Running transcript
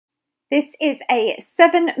This is a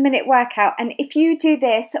 7-minute workout, and if you do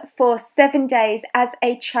this for 7 days as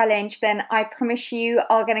a challenge, then I promise you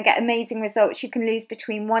are going to get amazing results. You can lose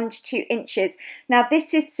between 1 to 2 inches. Now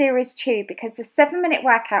this is series 2 because the 7-minute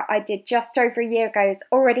workout I did just over a year ago has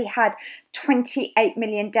already had 28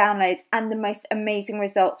 million downloads and the most amazing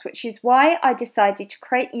results, which is why I decided to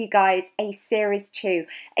create you guys a series 2,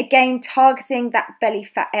 again targeting that belly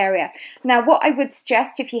fat area. Now what I would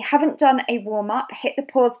suggest, if you haven't done a warm-up, hit the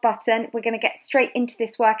pause button. We're going to get straight into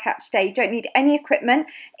this workout today. You don't need any equipment.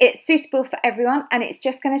 It's suitable for everyone and it's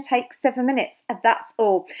just going to take 7 minutes, and that's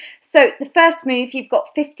all. So the first move, you've got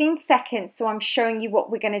 15 seconds, so I'm showing you what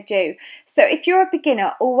we're going to do. So if you're a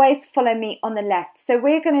beginner, always follow me on the left. So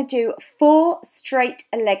we're going to do 4 straight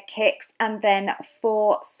leg kicks and then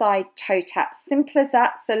 4 side toe taps. Simple as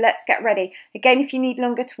that. So let's get ready. Again, if you need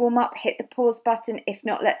longer to warm up, hit the pause button. If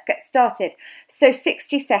not, let's get started. So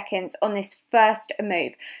 60 seconds on this first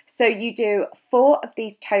move. So you do 4 of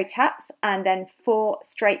these toe taps and then 4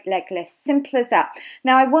 straight leg lifts. Simple as that.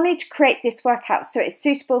 Now I wanted to create this workout so it's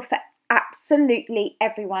suitable for absolutely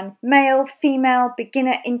everyone, male, female,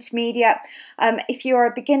 beginner, intermediate. If you're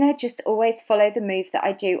a beginner, just always follow the move that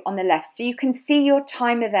I do on the left. So you can see your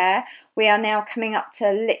timer there. We are now coming up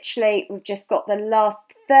to literally, we've just got the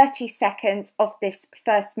last 30 seconds of this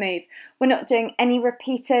first move. We're not doing any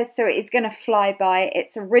repeaters, so it is going to fly by.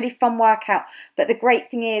 It's a really fun workout, but the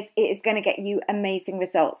great thing is it is going to get you amazing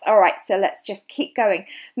results. All right, so let's just keep going.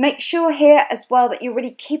 Make sure here as well that you're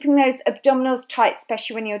really keeping those abdominals tight,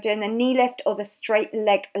 especially when you're doing the knee lift or the straight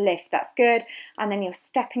leg lift. That's good. And then you're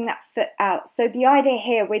stepping that foot out. So the idea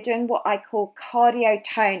here, we're doing what I call cardio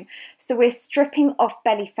tone. So we're stripping off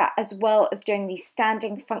belly fat as well as doing these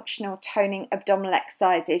standing functional toning abdominal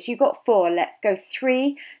exercises. You've got 4. Let's go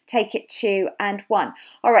 3, take it 2 and 1.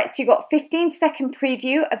 All right, so you've got 15-second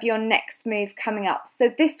preview of your next move coming up.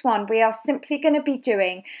 So this one, we are simply going to be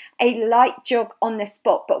doing a light jog on the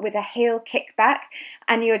spot, but with a heel kick back,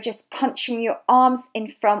 and you're just punching your arms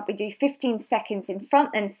in front. We do 15 seconds in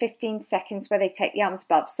front and 15 seconds where they take the arms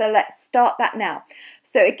above. So let's start that now.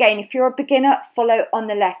 So again, if you're a beginner, follow on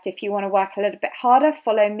the left. If you want to work a little bit harder,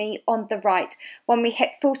 follow me on the right. When we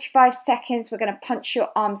hit 45 seconds, we're going to punch your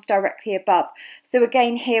arms directly above. So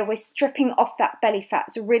again here, we're stripping off that belly fat.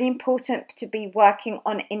 It's really important to be working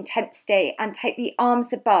on intensity and take the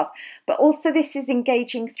arms above. But also this is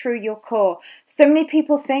engaging through your core. So many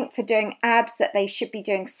people think for doing abs that they should be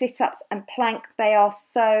doing sit-ups and plank. They are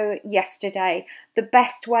so yesterday. The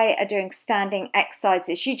best way of doing standing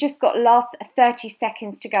exercises. You just got last 30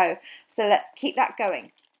 seconds to go. So let's keep that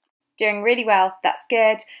going. Doing really well, that's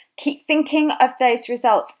good. Keep thinking of those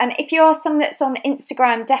results. And if you are someone that's on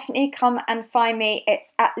Instagram, definitely come and find me.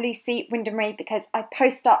 It's at Lucy Wyndham-Read because I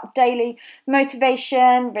post up daily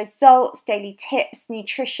motivation, results, daily tips,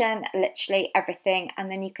 nutrition, literally everything. And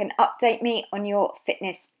then you can update me on your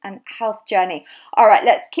fitness and health journey. All right,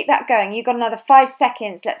 let's keep that going. You've got another 5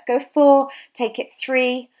 seconds. Let's go 4, take it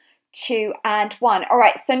 3, 2 and 1. All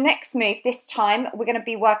right, so next move, this time we're going to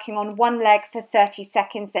be working on one leg for 30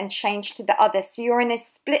 seconds, then change to the other. So you're in a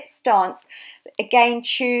split stance. Again,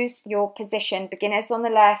 choose your position. Beginners on the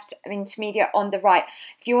left, intermediate on the right.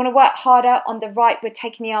 If you want to work harder on the right, we're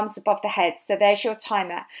taking the arms above the head. So there's your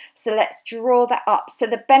timer. So let's draw that up. So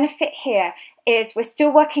the benefit here is we're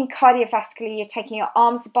still working cardiovascularly. You're taking your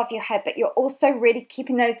arms above your head, but you're also really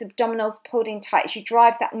keeping those abdominals pulled in tight as you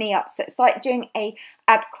drive that knee up. So it's like doing a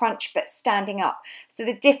ab crunch but standing up. So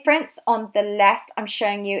the difference on the left, I'm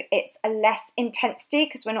showing you, it's a less intensity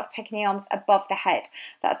because we're not taking the arms above the head.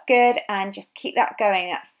 That's good, and just keep that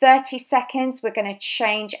going. At 30 seconds, we're going to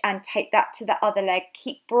change and take that to the other leg.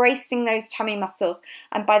 Keep bracing those tummy muscles,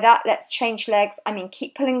 and by that, let's change legs. I mean,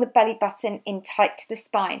 keep pulling the belly button in tight to the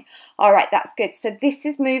spine. All right, that's good. So this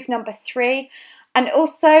is move number 3. And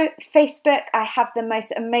also Facebook, I have the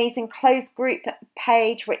most amazing closed group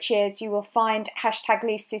page, which is, you will find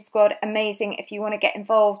 #LucySquad. Amazing. If you want to get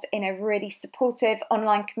involved in a really supportive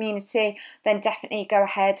online community, then definitely go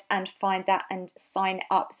ahead and find that and sign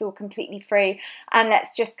up. It's all completely free. And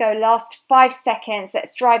let's just go last 5 seconds.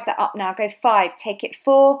 Let's drive that up now. Go 5, take it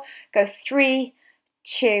 4, go 3,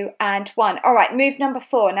 2 and 1. All right, move number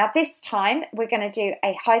 4. Now this time we're going to do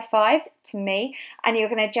a high five to me, and you're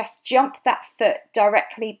going to just jump that foot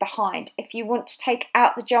directly behind. If you want to take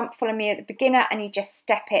out the jump, follow me at the beginner and you just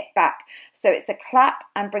step it back. So it's a clap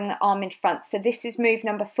and bring the arm in front. So this is move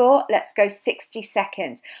number 4. Let's go 60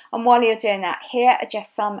 seconds. And while you're doing that, here are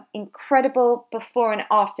just some incredible before and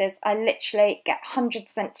afters. I literally get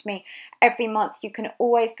hundreds sent to me every month, you can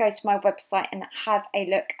always go to my website and have a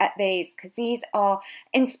look at these, because these are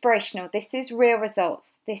inspirational. This is real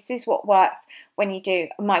results. This is what works when you do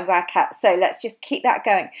my workout. So let's just keep that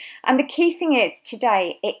going. And the key thing is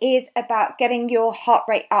today, it is about getting your heart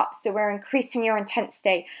rate up. So we're increasing your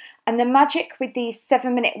intensity. And the magic with these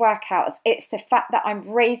 7-minute workouts, it's the fact that I'm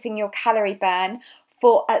raising your calorie burn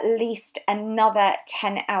for at least another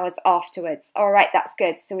 10 hours afterwards. All right, that's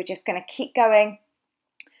good. So we're just going to keep going.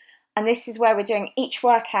 And this is where we're doing each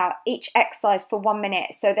workout, each exercise for 1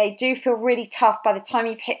 minute. So they do feel really tough by the time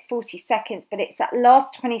you've hit 40 seconds, but it's that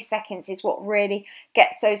last 20 seconds is what really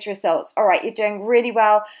gets those results. All right, you're doing really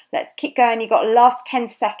well. Let's keep going. You've got last 10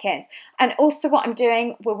 seconds. And also what I'm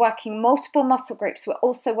doing, we're working multiple muscle groups. We're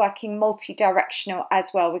also working multi-directional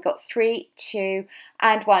as well. We've got 3, 2,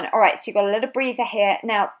 and 1. All right, so you've got a little breather here.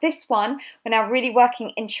 Now this one, we're now really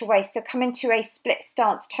working inch your waist. So come into a split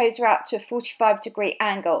stance, toes are out to a 45-degree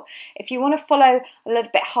angle. If you want to follow a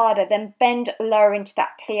little bit harder, then bend lower into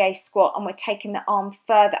that plie squat, and we're taking the arm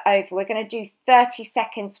further over. We're going to do 30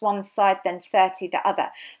 seconds one side, then 30 the other.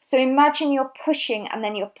 So imagine you're pushing and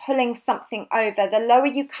then you're pulling something over. The lower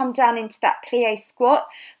you come down into that plie squat,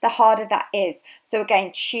 the harder that is. So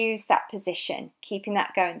again, choose that position, keeping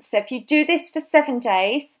that going. So if you do this for 7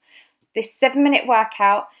 days, this 7-minute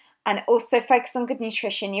workout, and also focus on good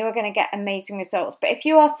nutrition, you are going to get amazing results. But if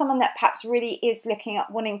you are someone that perhaps really is looking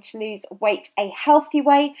at wanting to lose weight a healthy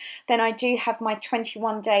way, then I do have my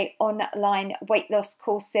 21-day online weight loss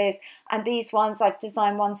courses. And these ones, I've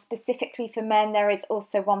designed one specifically for men. There is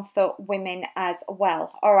also one for women as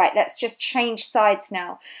well. All right, let's just change sides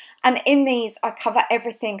now. And in these, I cover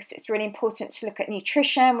everything, because it's really important to look at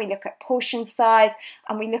nutrition, we look at portion size,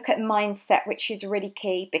 and we look at mindset, which is really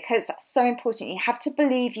key, because that's so important. You have to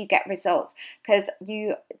believe you get results, because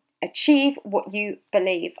you achieve what you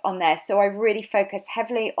believe on there. So I really focus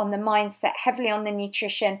heavily on the mindset, heavily on the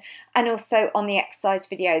nutrition, and also on the exercise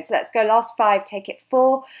videos. Let's go last 5, take it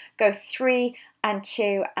 4, go 3, and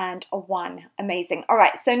 2, and 1. Amazing. All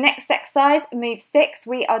right, so next exercise, move 6,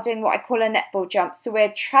 we are doing what I call a netball jump. So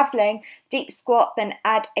we're traveling, deep squat, then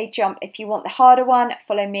add a jump. If you want the harder one,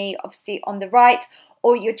 follow me obviously on the right,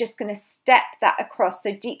 or you're just going to step that across.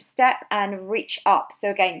 So deep step and reach up. So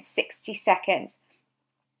again, 60 seconds.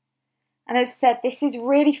 And as I said, this is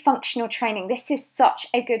really functional training. This is such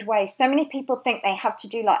a good way. So many people think they have to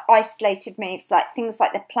do like isolated moves, like things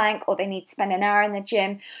like the plank, or they need to spend an hour in the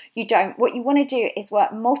gym. You don't. What you want to do is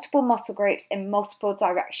work multiple muscle groups in multiple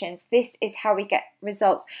directions. This is how we get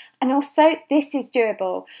results. And also, this is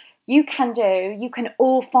doable. You can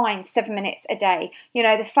all find 7 minutes a day. You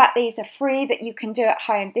know, the fact these are free, that you can do at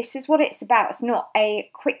home, this is what it's about. It's not a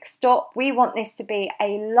quick stop. We want this to be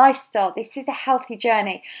a lifestyle. This is a healthy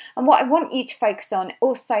journey. And what I want you to focus on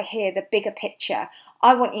also here, the bigger picture.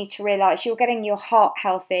 I want you to realise you're getting your heart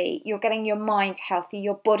healthy, you're getting your mind healthy,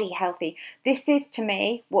 your body healthy. This is, to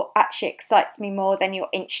me, what actually excites me more than your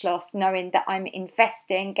inch loss, knowing that I'm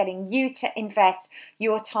investing, getting you to invest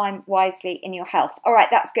your time wisely in your health. All right,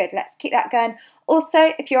 that's good. Let's keep that going.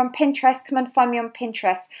 Also, if you're on Pinterest, come and find me on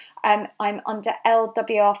Pinterest. I'm under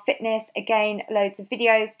LWR Fitness. Again, loads of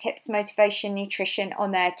videos, tips, motivation, nutrition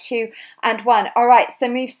on there, 2 and 1. All right, so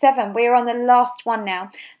move 7. We're on the last one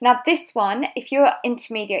now. Now, this one, if you're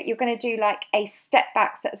intermediate, you're going to do like a step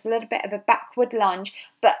back. So it's a little bit of a backward lunge,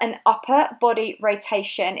 but an upper body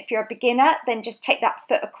rotation. If you're a beginner, then just take that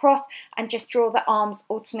foot across and just draw the arms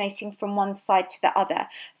alternating from one side to the other.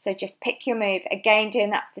 So just pick your move. Again, doing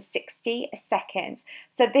that for 60 seconds.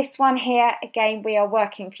 So this one here, again, we are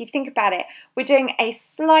working. If you think about it, we're doing a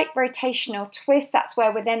slight rotational twist. That's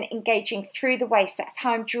where we're then engaging through the waist. That's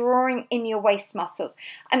how I'm drawing in your waist muscles.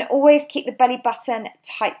 And always keep the belly button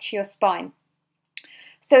tight to your spine.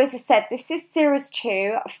 So as I said, this is series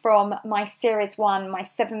 2 from my series 1, my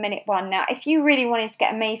 7-minute one. Now, if you really wanted to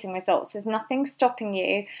get amazing results, there's nothing stopping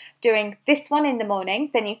you doing this one in the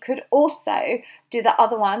morning. Then you could also do the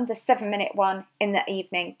other one, the 7-minute one, in the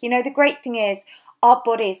evening. You know, the great thing is, our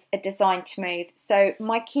bodies are designed to move. So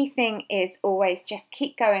my key thing is always just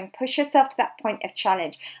keep going, push yourself to that point of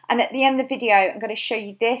challenge. And at the end of the video, I'm going to show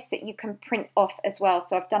you this that you can print off as well.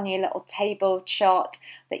 So I've done you a little table chart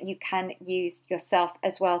that you can use yourself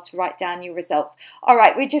as well to write down your results. All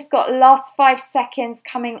right, we just got last 5 seconds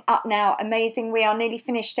coming up now. Amazing. We are nearly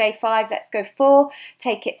finished day 5. Let's go 4,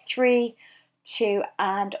 take it 3, 2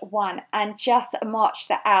 and 1, and just march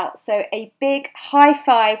that out. So a big high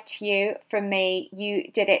 5 to you from me.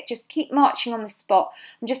 You did it. Just keep marching on the spot.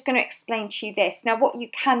 I'm just going to explain to you this. Now, what you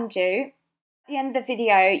can do at the end of the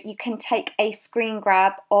video, you can take a screen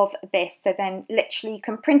grab of this. So then literally you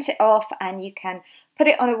can print it off and you can put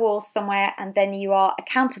it on a wall somewhere, and then you are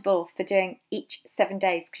accountable for doing each 7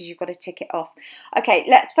 days because you've got to tick it off. Okay,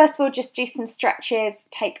 let's first of all just do some stretches.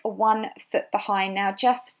 Take 1 foot behind. Now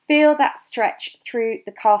just feel that stretch through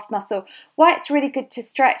the calf muscle. Why it's really good to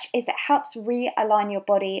stretch is it helps realign your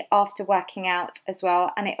body after working out as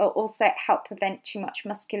well, and it will also help prevent too much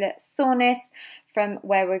muscular soreness from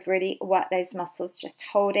where we've really worked those muscles. Just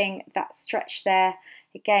holding that stretch there.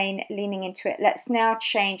 Again, leaning into it. Let's now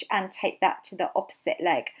change and take that to the opposite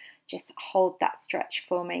leg. Just hold that stretch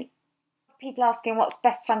for me. People asking what's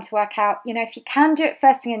best time to work out. You know, if you can do it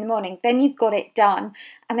first thing in the morning, then you've got it done.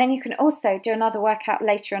 And then you can also do another workout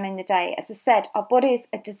later on in the day. As I said, our bodies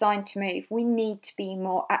are designed to move. We need to be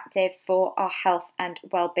more active for our health and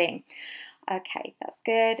well-being. Okay, that's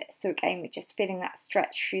good. So again, we're just feeling that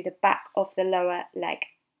stretch through the back of the lower leg.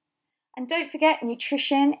 And don't forget,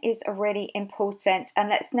 nutrition is really important. And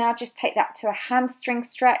let's now just take that to a hamstring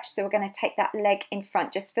stretch. So we're going to take that leg in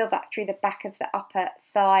front. Just feel that through the back of the upper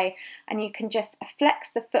thigh. And you can just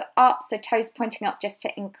flex the foot up, so toes pointing up, just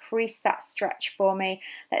to increase that stretch for me.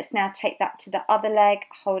 Let's now take that to the other leg,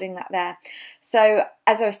 holding that there. So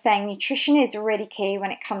as I was saying, nutrition is really key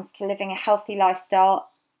when it comes to living a healthy lifestyle.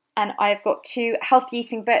 And I've got 2 healthy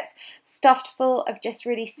eating books stuffed full of just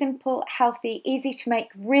really simple, healthy, easy to make,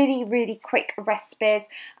 really quick recipes.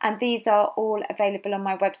 And these are all available on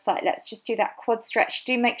my website. Let's just do that quad stretch.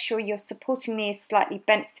 Do make sure your supporting knee is slightly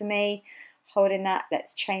bent for me. Holding that,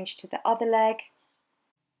 let's change to the other leg.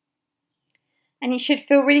 And you should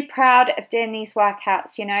feel really proud of doing these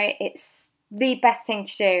workouts. You know, it's the best thing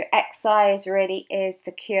to do. Exercise really is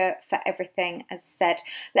the cure for everything, as said.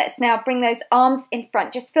 Let's now bring those arms in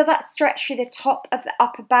front. Just feel that stretch through the top of the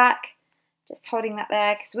upper back. Just holding that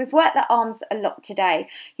there, because we've worked the arms a lot today.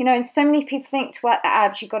 You know, and so many people think to work the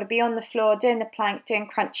abs, you've got to be on the floor, doing the plank, doing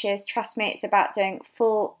crunches. Trust me, it's about doing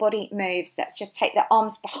full body moves. Let's just take the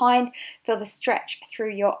arms behind. Feel the stretch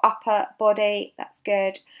through your upper body. That's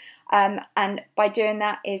good. And by doing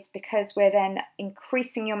that is because we're then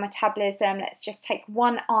increasing your metabolism. Let's just take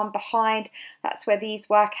one arm behind. That's where these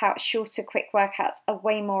workouts, shorter, quick workouts, are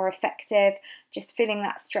way more effective. Just feeling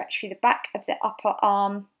that stretch through the back of the upper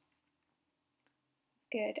arm. That's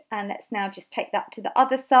good. And let's now just take that to the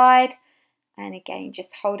other side. And again,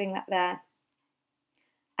 just holding that there.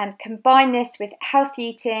 And combine this with healthy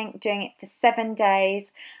eating, doing it for 7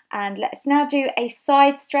 days. And let's now do a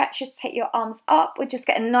side stretch. Just take your arms up. We'll just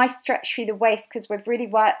get a nice stretch through the waist because we've really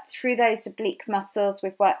worked through those oblique muscles.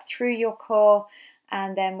 We've worked through your core.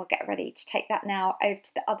 And then we'll get ready to take that now over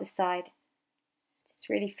to the other side. Just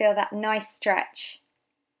really feel that nice stretch.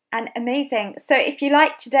 And amazing. So if you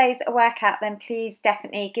like today's workout, then please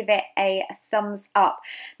definitely give it a thumbs up.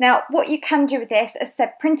 Now, what you can do with this, as I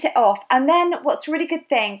said, print it off. And then what's a really good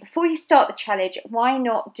thing, before you start the challenge, why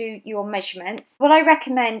not do your measurements? What I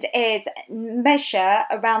recommend is measure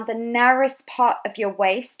around the narrowest part of your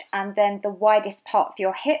waist and then the widest part of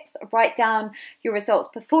your hips. Write down your results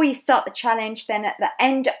before you start the challenge. Then at the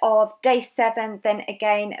end of day 7, then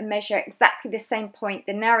again measure exactly the same point,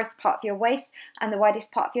 the narrowest part of your waist and the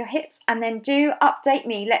widest part of your hips, and then do update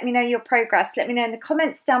me. Let me know your progress. Let me know in the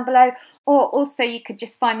comments down below, or also you could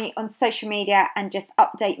just find me on social media and just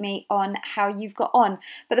update me on how you've got on.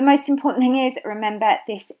 But the most important thing is, remember,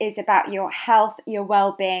 this is about your health, your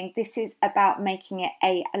well-being. This is about making it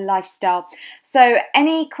a lifestyle. So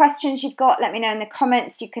any questions you've got, let me know in the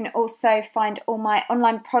comments. You can also find all my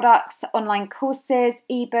online products, online courses,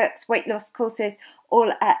 ebooks, weight loss courses,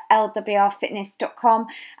 all at lwrfitness.com.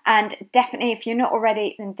 And definitely, if you're not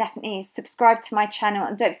already, then definitely subscribe to my channel.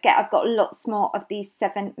 And don't forget, I've got lots more of these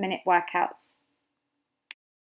 7-minute workouts.